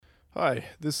Hi,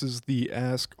 this is the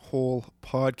Ask Hole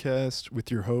podcast with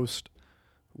your host,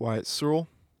 Wyatt Searle.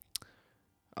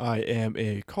 I am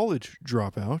a college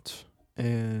dropout,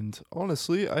 and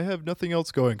honestly, I have nothing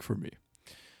else going for me.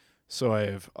 So I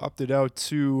have opted out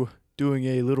to doing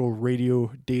a little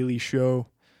radio daily show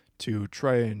to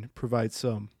try and provide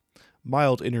some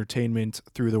mild entertainment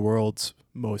through the world's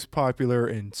most popular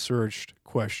and searched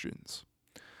questions.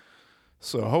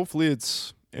 So hopefully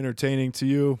it's entertaining to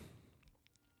you,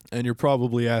 and you're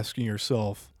probably asking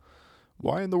yourself,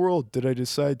 why in the world did I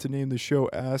decide to name the show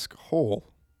Ask Hole?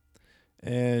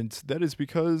 And that is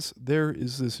because there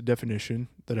is this definition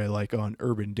that I like on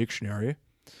Urban Dictionary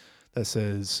that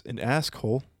says an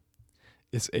asshole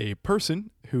is a person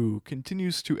who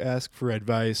continues to ask for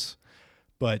advice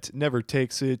but never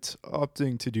takes it,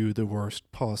 opting to do the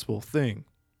worst possible thing.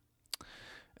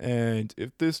 And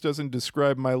if this doesn't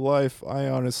describe my life, I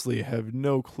honestly have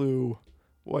no clue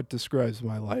what describes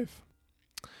my life.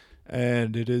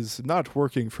 And it is not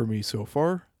working for me so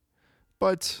far,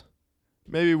 but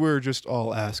maybe we're just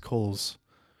all assholes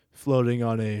floating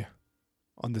on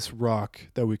this rock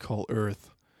that we call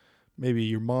Earth. Maybe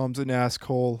your mom's an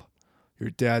asshole,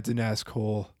 your dad's an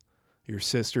asshole, your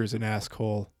sister's an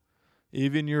asshole,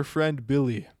 even your friend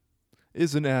Billy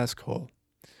is an asshole.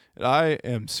 And I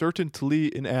am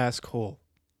certainly an asshole,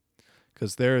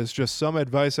 because there is just some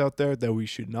advice out there that we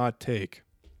should not take.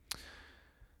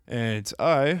 And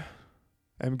I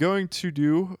am going to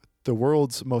do the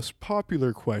world's most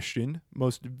popular question,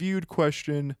 most viewed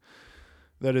question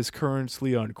that is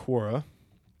currently on Quora.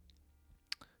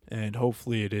 And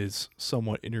hopefully it is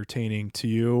somewhat entertaining to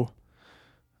you.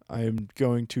 I am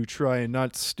going to try and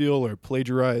not steal or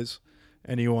plagiarize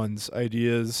anyone's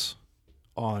ideas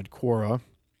on Quora.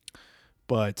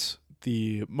 But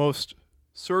the most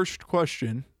searched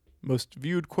question, most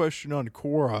viewed question on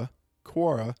Quora,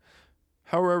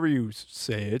 however you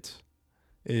say it,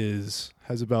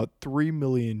 has about 3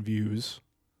 million views.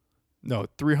 No,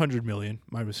 300 million,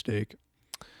 my mistake.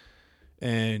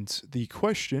 And the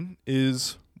question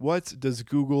is, what does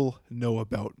Google know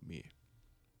about me?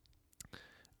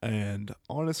 And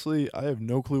honestly, I have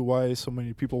no clue why so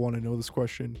many people want to know this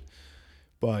question,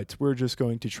 but we're just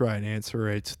going to try and answer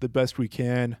it the best we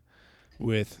can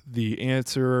with the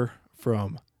answer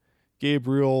from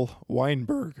Gabriel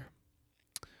Weinberg.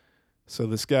 So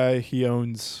this guy, he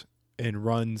owns and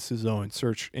runs his own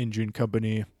search engine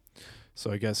company.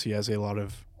 So I guess he has a lot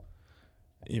of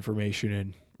information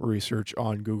and research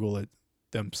on Google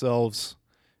themselves.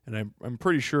 And I'm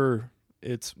pretty sure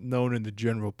it's known in the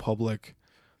general public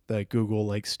that Google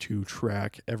likes to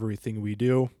track everything we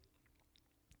do.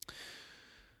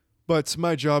 But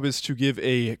my job is to give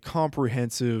a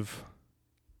comprehensive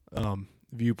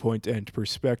viewpoint and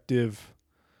perspective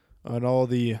on all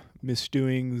the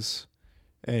misdoings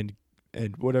and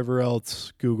whatever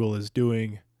else Google is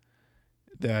doing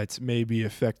that may be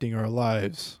affecting our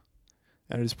lives.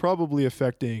 And is probably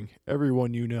affecting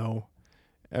everyone you know,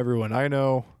 everyone I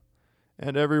know,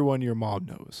 and everyone your mom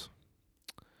knows.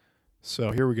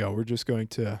 So here we go. We're just going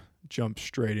to jump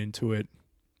straight into it.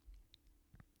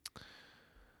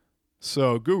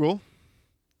 So Google,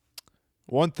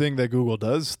 one thing that Google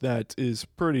does that is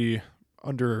pretty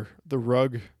under the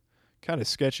rug, kind of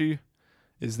sketchy,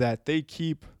 is that they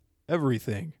keep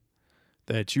everything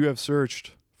that you have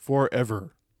searched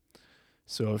forever.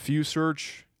 So if you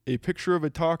search a picture of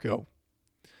a taco,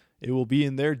 it will be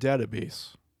in their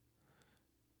database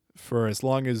for as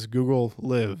long as Google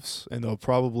lives, and they'll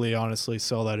probably honestly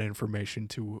sell that information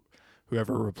to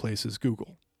whoever replaces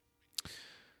Google.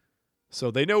 So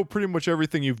they know pretty much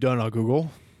everything you've done on Google,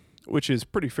 which is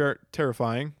pretty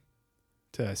terrifying,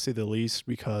 to say the least,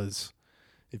 because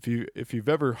if you've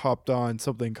ever hopped on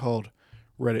something called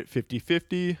Reddit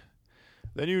 50/50,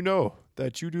 then you know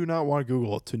that you do not want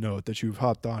Google to know that you've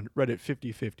hopped on Reddit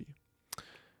 50/50.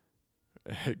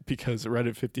 Because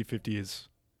Reddit 50/50 is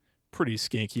pretty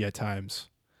skanky at times.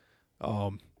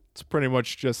 It's pretty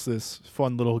much just this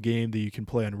fun little game that you can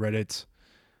play on Reddit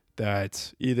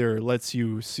that either lets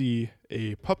you see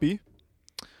a puppy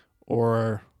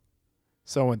or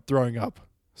someone throwing up.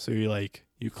 So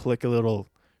you click a little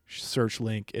search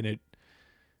link and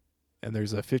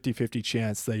there's a 50/50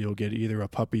 chance that you'll get either a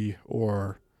puppy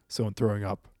or someone throwing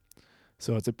up.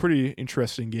 So it's a pretty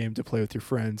interesting game to play with your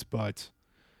friends, but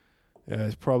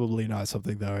it's probably not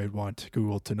something that I'd want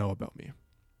Google to know about me.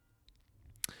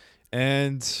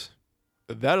 And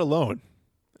that alone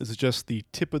is just the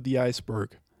tip of the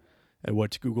iceberg at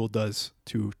what Google does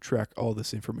to track all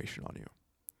this information on you.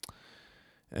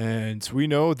 And we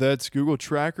know that Google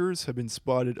trackers have been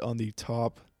spotted on the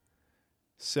top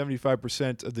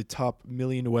 75% of the top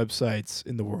million websites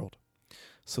in the world.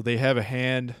 So they have a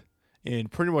hand in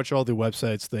pretty much all the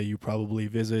websites that you probably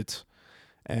visit,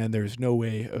 and there's no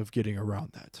way of getting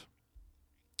around that.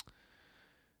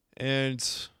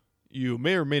 And you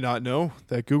may or may not know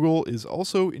that Google is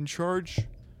also in charge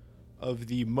of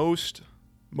the most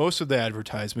of the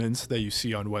advertisements that you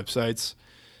see on websites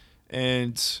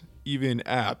and even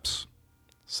apps.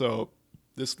 So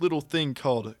this little thing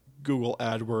called Google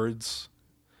AdWords,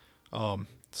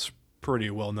 it's pretty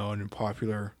well known and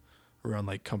popular around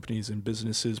like companies and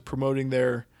businesses promoting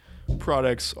their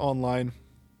products online.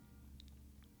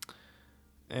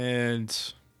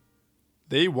 And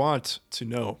they want to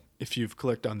know if you've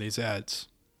clicked on these ads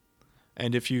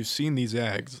and if you've seen these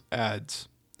ads,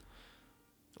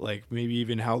 like maybe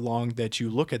even how long that you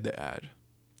look at the ad.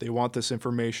 They want this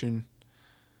information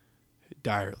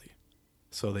direly.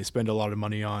 So they spend a lot of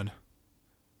money on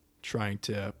trying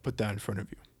to put that in front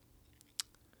of you.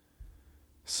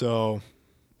 So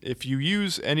if you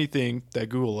use anything that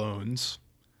Google owns,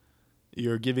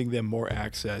 you're giving them more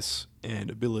access and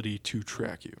ability to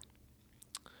track you.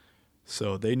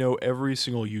 So they know every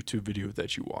single YouTube video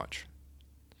that you watch.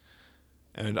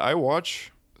 And I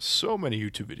watch so many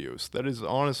YouTube videos. That is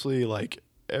honestly like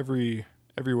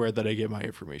everywhere that I get my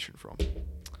information from.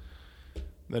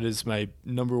 That is my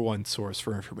number one source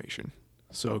for information.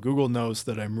 So Google knows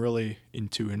that I'm really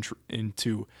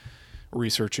into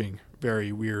researching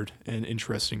very weird and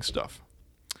interesting stuff.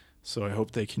 So I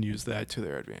hope they can use that to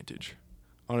their advantage.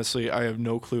 Honestly, I have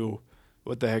no clue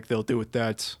what the heck they'll do with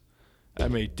that.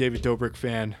 I'm a David Dobrik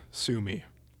fan. Sue me.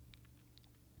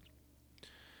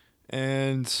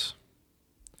 And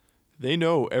they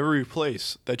know every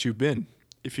place that you've been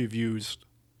if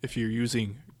you're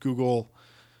using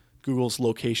Google's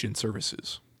location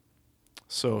services.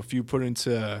 So if you put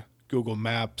into Google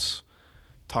Maps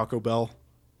Taco Bell,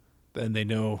 then they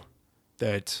know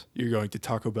that you're going to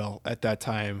Taco Bell at that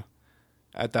time,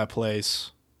 at that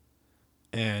place,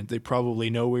 and they probably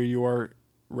know where you are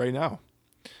right now.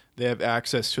 They have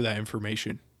access to that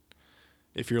information.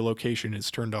 If your location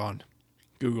is turned on,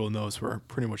 Google knows where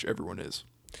pretty much everyone is,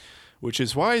 which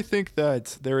is why I think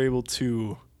that they're able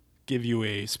to give you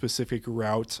a specific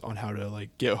route on how to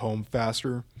like get home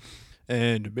faster.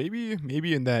 And maybe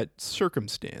in that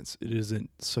circumstance, it isn't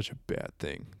such a bad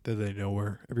thing that they know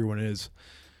where everyone is.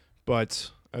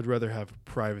 But I'd rather have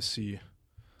privacy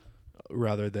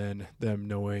rather than them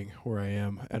knowing where I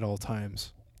am at all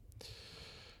times.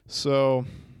 So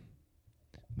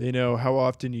they know how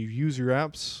often you use your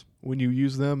apps, when you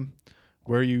use them,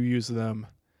 where you use them,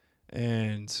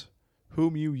 and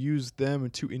whom you use them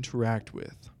to interact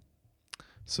with.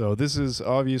 So this is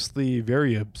obviously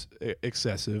very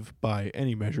excessive by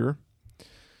any measure.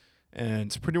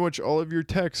 And pretty much all of your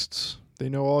texts, they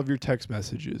know all of your text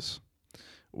messages,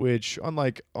 which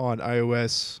unlike on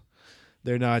iOS,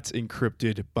 they're not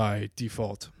encrypted by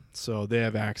default. So they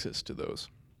have access to those.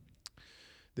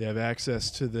 They have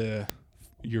access to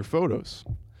your photos,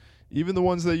 even the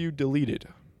ones that you deleted.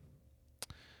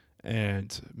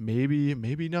 And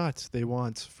maybe not. They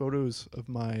want photos of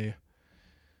my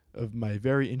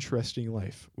very interesting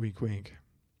life. Wink, wink.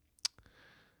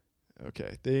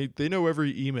 Okay. They know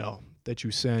every email that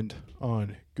you send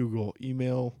on Google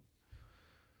Email.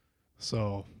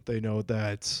 So they know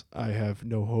that I have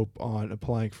no hope on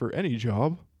applying for any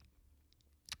job.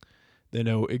 They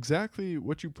know exactly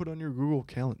what you put on your Google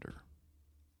Calendar.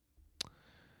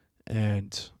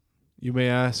 And you may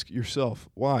ask yourself,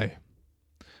 why?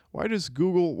 Why does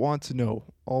Google want to know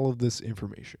all of this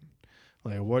information?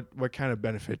 Like, what kind of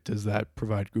benefit does that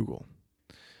provide Google?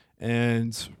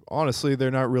 And honestly,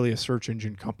 they're not really a search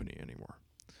engine company anymore.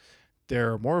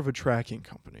 They're more of a tracking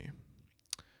company.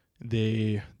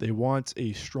 They want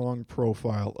a strong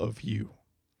profile of you.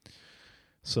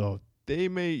 So they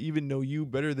may even know you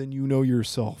better than you know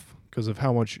yourself because of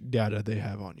how much data they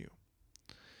have on you.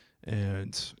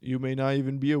 And you may not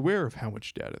even be aware of how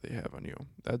much data they have on you.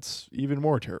 That's even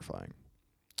more terrifying.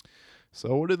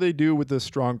 So what do they do with this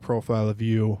strong profile of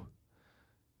you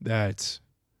that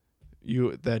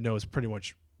knows pretty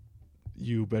much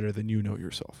you better than you know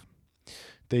yourself?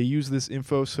 They use this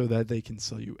info so that they can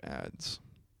sell you ads.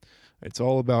 It's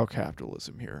all about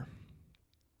capitalism here.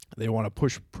 They want to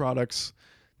push products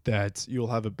that you'll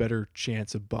have a better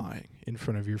chance of buying in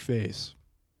front of your face.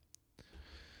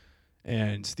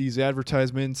 And these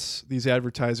advertisements, these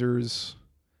advertisers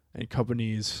and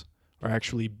companies are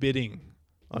actually bidding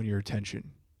on your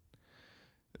attention.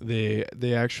 They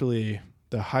actually,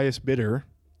 the highest bidder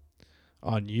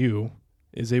on you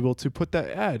is able to put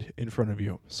that ad in front of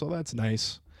you. So that's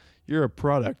nice. You're a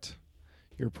product.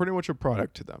 You're pretty much a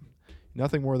product to them.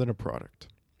 Nothing more than a product.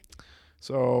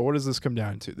 So what does this come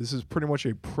down to? This is pretty much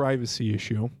a privacy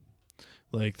issue.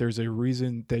 Like there's a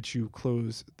reason that you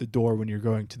close the door when you're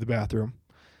going to the bathroom,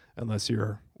 unless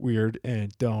you're weird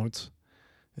and don't.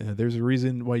 There's a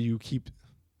reason why you keep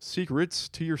secrets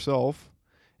to yourself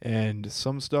and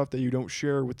some stuff that you don't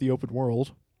share with the open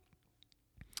world.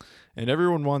 And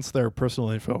everyone wants their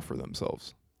personal info for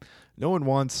themselves. No one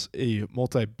wants a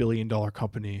multi-billion-dollar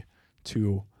company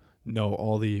to know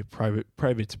all the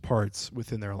private parts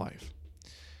within their life.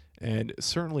 And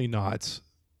certainly not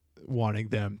wanting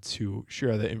them to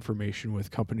share that information with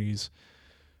companies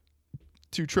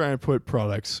to try and put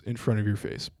products in front of your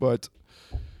face. But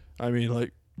I mean,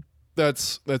 like,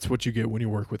 that's what you get when you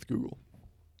work with Google.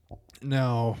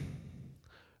 Now,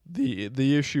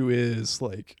 the issue is,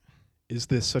 like, is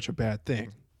this such a bad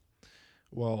thing?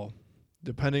 Well,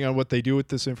 depending on what they do with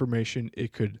this information,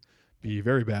 it could be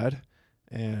very bad,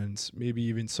 and maybe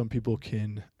even some people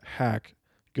can hack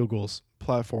Google's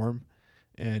platform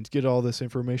and get all this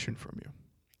information from you.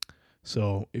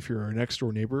 So if your next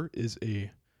door neighbor is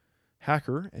a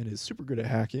hacker and is super good at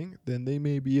hacking, then they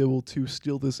may be able to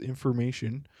steal this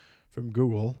information from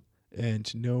Google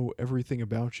and know everything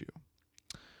about you.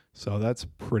 So that's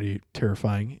pretty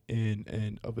terrifying in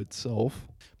and of itself.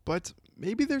 But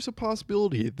maybe there's a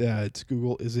possibility that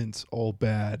Google isn't all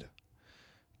bad,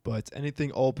 but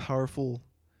anything all powerful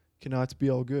cannot be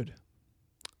all good.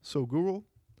 So Google,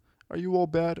 are you all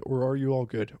bad or are you all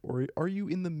good? Or are you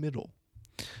in the middle?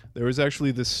 There was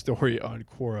actually this story on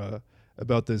Quora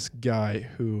about this guy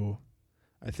who,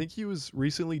 I think he was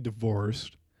recently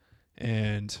divorced,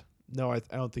 and no, I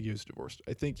don't think he was divorced.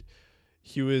 I think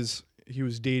he was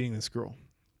dating this girl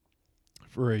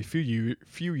for a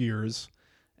few years,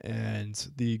 and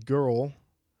the girl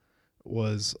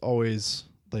was always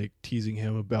like teasing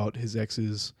him about his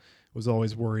exes, was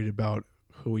always worried about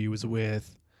who he was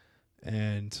with,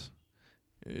 and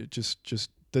it just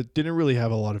that didn't really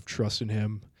have a lot of trust in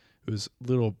him. It was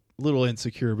little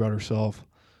insecure about herself.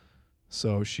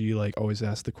 So she like always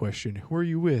asked the question, "Who are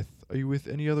you with? Are you with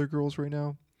any other girls right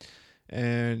now?"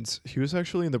 And he was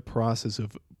actually in the process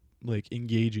of like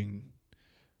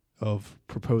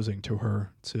proposing to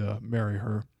her to marry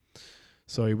her.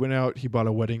 So he went out, he bought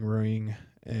a wedding ring,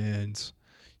 and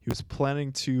he was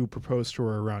planning to propose to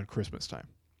her around Christmas time.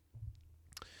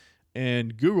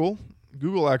 And Google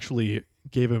actually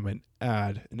gave him an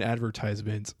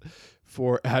advertisement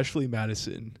for Ashley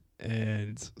Madison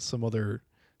and some other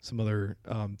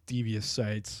devious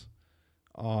sites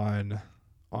on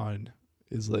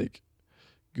his like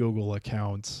Google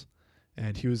accounts,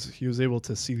 and he was able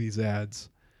to see these ads,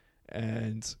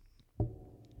 and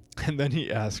then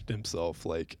he asked himself,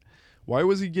 like, why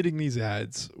was he getting these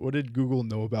ads? What did Google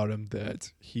know about him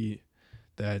that he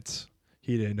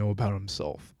didn't know about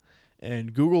himself?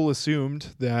 And Google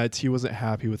assumed that he wasn't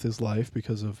happy with his life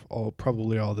because of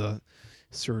probably all the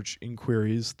search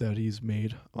inquiries that he's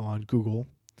made on Google.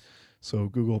 So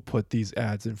Google put these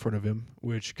ads in front of him,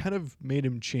 which kind of made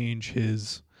him change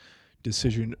his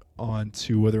decision on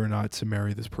to whether or not to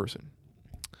marry this person.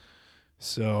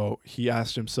 So he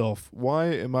asked himself, why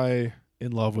am I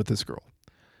in love with this girl?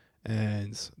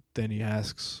 And then he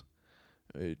asks,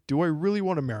 do I really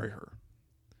want to marry her?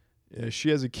 She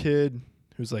has a kid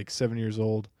who's like 7 years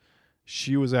old.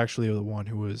 She was actually the one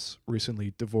who was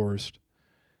recently divorced,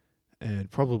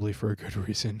 and probably for a good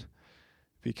reason,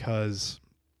 because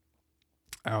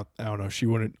I don't know, she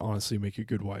wouldn't honestly make a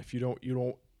good wife. You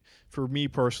don't for me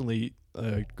personally,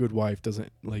 a good wife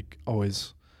doesn't like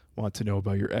always want to know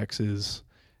about your exes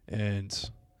and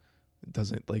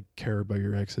doesn't like care about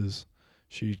your exes.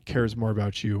 She cares more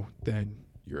about you than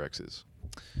your exes.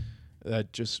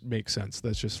 That just makes sense.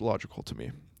 That's just logical to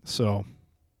me. So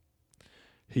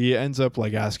he ends up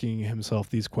like asking himself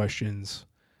these questions,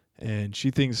 and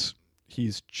she thinks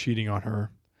he's cheating on her.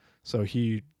 So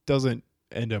he doesn't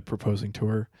end up proposing to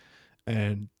her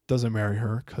and doesn't marry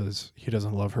her because he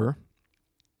doesn't love her.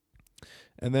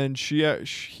 And then he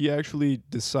actually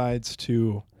decides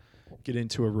to get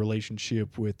into a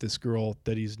relationship with this girl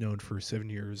that he's known for 7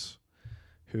 years,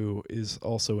 who is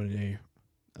also in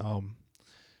a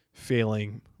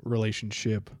failing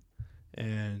relationship,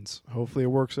 and hopefully it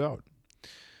works out.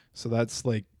 So that's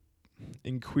like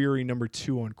inquiry number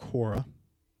 2 on Quora.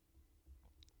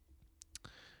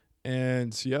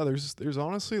 And yeah, there's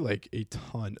honestly like a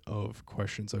ton of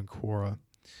questions on Quora.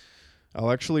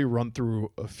 I'll actually run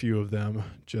through a few of them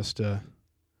just to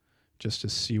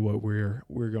see what we're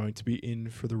going to be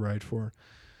in for the ride for.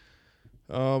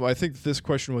 I think this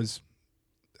question was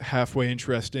halfway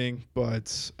interesting,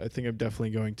 but I think I'm definitely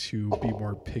going to be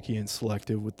more picky and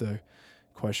selective with the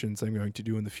questions I'm going to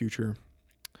do in the future.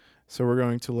 So we're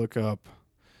going to look up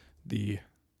the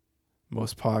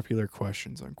most popular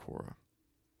questions on Quora.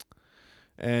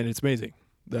 And it's amazing.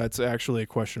 That's actually a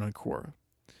question on Quora.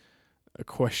 A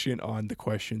question on the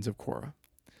questions of Quora.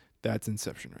 That's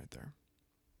Inception right there.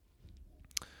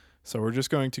 So we're just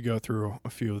going to go through a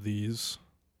few of these.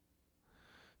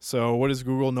 So what does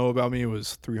Google know about me? It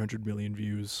was 300 million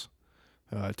views,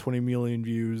 20 million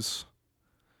views.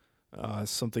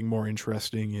 Something more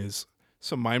interesting is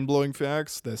some mind-blowing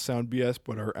facts that sound BS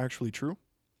but are actually true.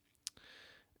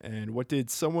 And what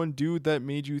did someone do that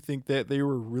made you think that they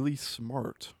were really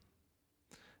smart?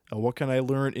 What can I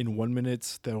learn in 1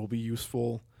 minute that will be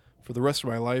useful for the rest of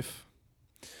my life?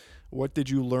 What did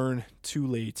you learn too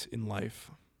late in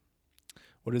life?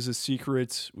 What is a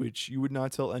secret which you would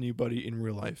not tell anybody in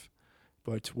real life,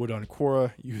 but would on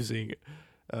Quora using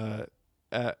anonymity,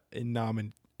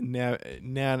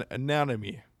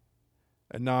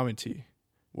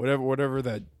 whatever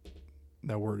that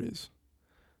word is.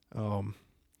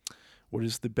 What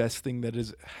is the best thing that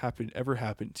has ever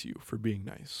happened to you for being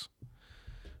nice?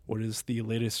 What is the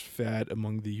latest fad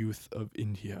among the youth of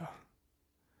India?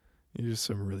 These are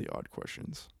some really odd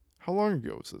questions. How long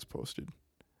ago was this posted?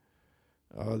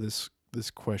 This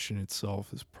question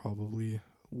itself is probably a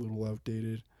little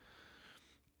outdated.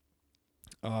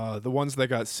 The ones that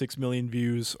got 6 million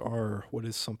views are what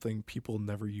is something people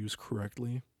never use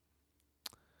correctly?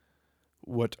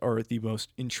 What are the most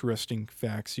interesting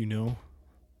facts you know?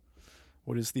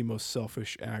 What is the most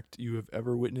selfish act you have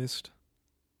ever witnessed?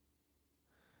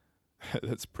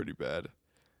 That's pretty bad.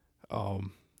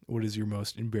 What is your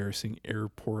most embarrassing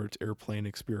airplane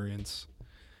experience?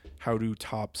 How do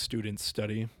top students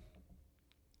study?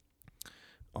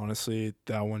 Honestly,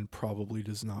 that one probably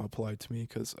does not apply to me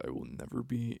because I will never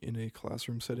be in a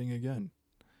classroom setting again.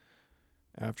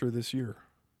 After this year,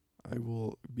 I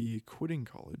will be quitting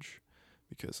college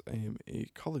because I am a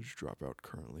college dropout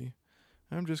currently.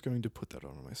 I'm just going to put that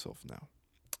on myself now.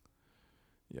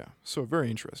 Yeah, so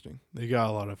very interesting. They got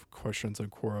a lot of questions on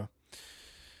Quora.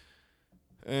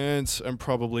 And I'm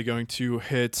probably going to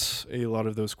hit a lot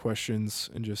of those questions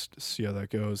and just see how that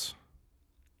goes.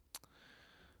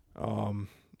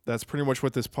 That's pretty much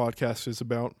what this podcast is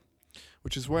about,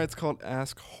 which is why it's called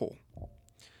Ask Hole.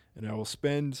 And I'll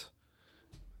spend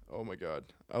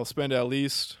at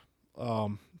least a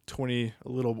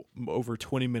little over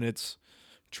 20 minutes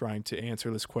trying to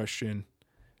answer this question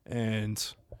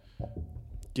and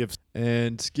give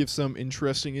some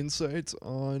interesting insights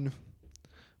on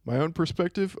my own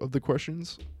perspective of the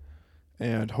questions,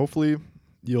 and hopefully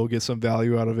you'll get some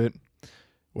value out of it,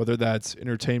 whether that's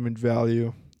entertainment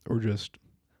value or just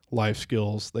life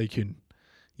skills they can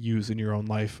use in your own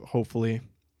life, hopefully.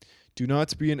 Do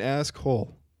not be an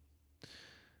asshole.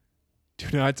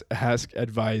 Do not ask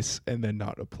advice and then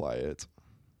not apply it.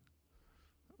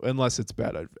 Unless it's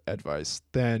bad advice,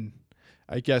 then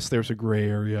I guess there's a gray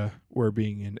area where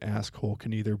being an asshole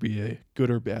can either be a good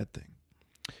or bad thing.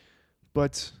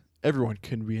 But everyone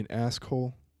can be an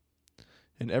asshole,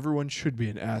 and everyone should be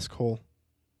an asshole.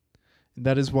 And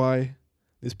that is why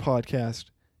this podcast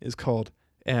is called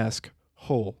Ask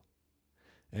Hole.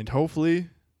 And hopefully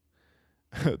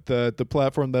the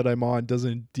platform that I'm on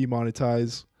doesn't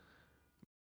demonetize.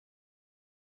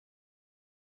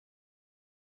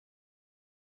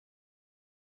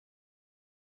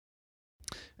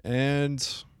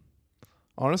 And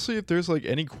honestly, if there's like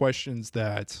any questions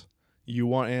that you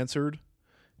want answered,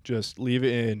 just leave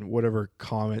it in whatever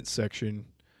comment section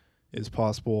is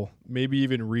possible. Maybe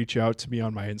even reach out to me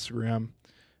on my Instagram.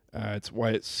 It's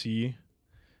Wyatt C.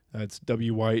 That's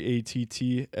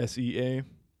WYATTSEA.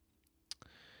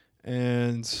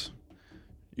 And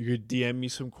you could DM me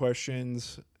some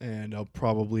questions, and I'll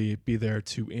probably be there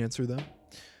to answer them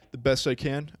the best I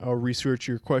can. I'll research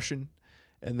your question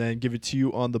and then give it to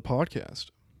you on the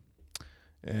podcast.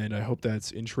 And I hope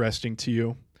that's interesting to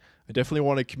you. I definitely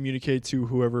want to communicate to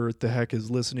whoever the heck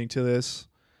is listening to this,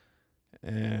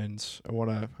 and I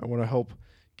want to help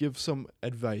give some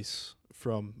advice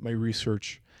from my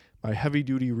research, my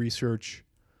heavy-duty research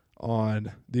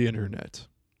on the internet.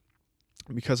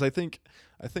 Because I think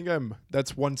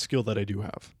that's one skill that I do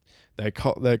have.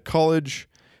 That college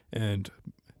and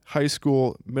high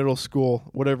school, middle school,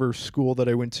 whatever school that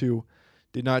I went to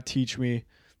did not teach me.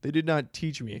 They did not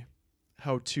teach me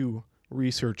how to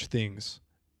research things.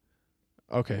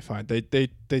 Okay, fine. They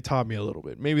taught me a little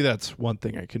bit. Maybe that's one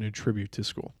thing I can attribute to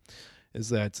school, is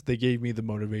that they gave me the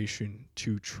motivation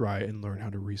to try and learn how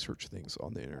to research things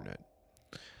on the internet.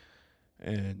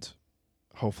 And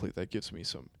hopefully that gives me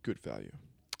some good value.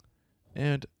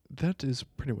 And that is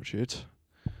pretty much it.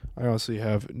 I honestly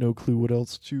have no clue what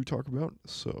else to talk about,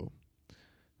 so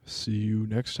See you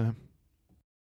next time.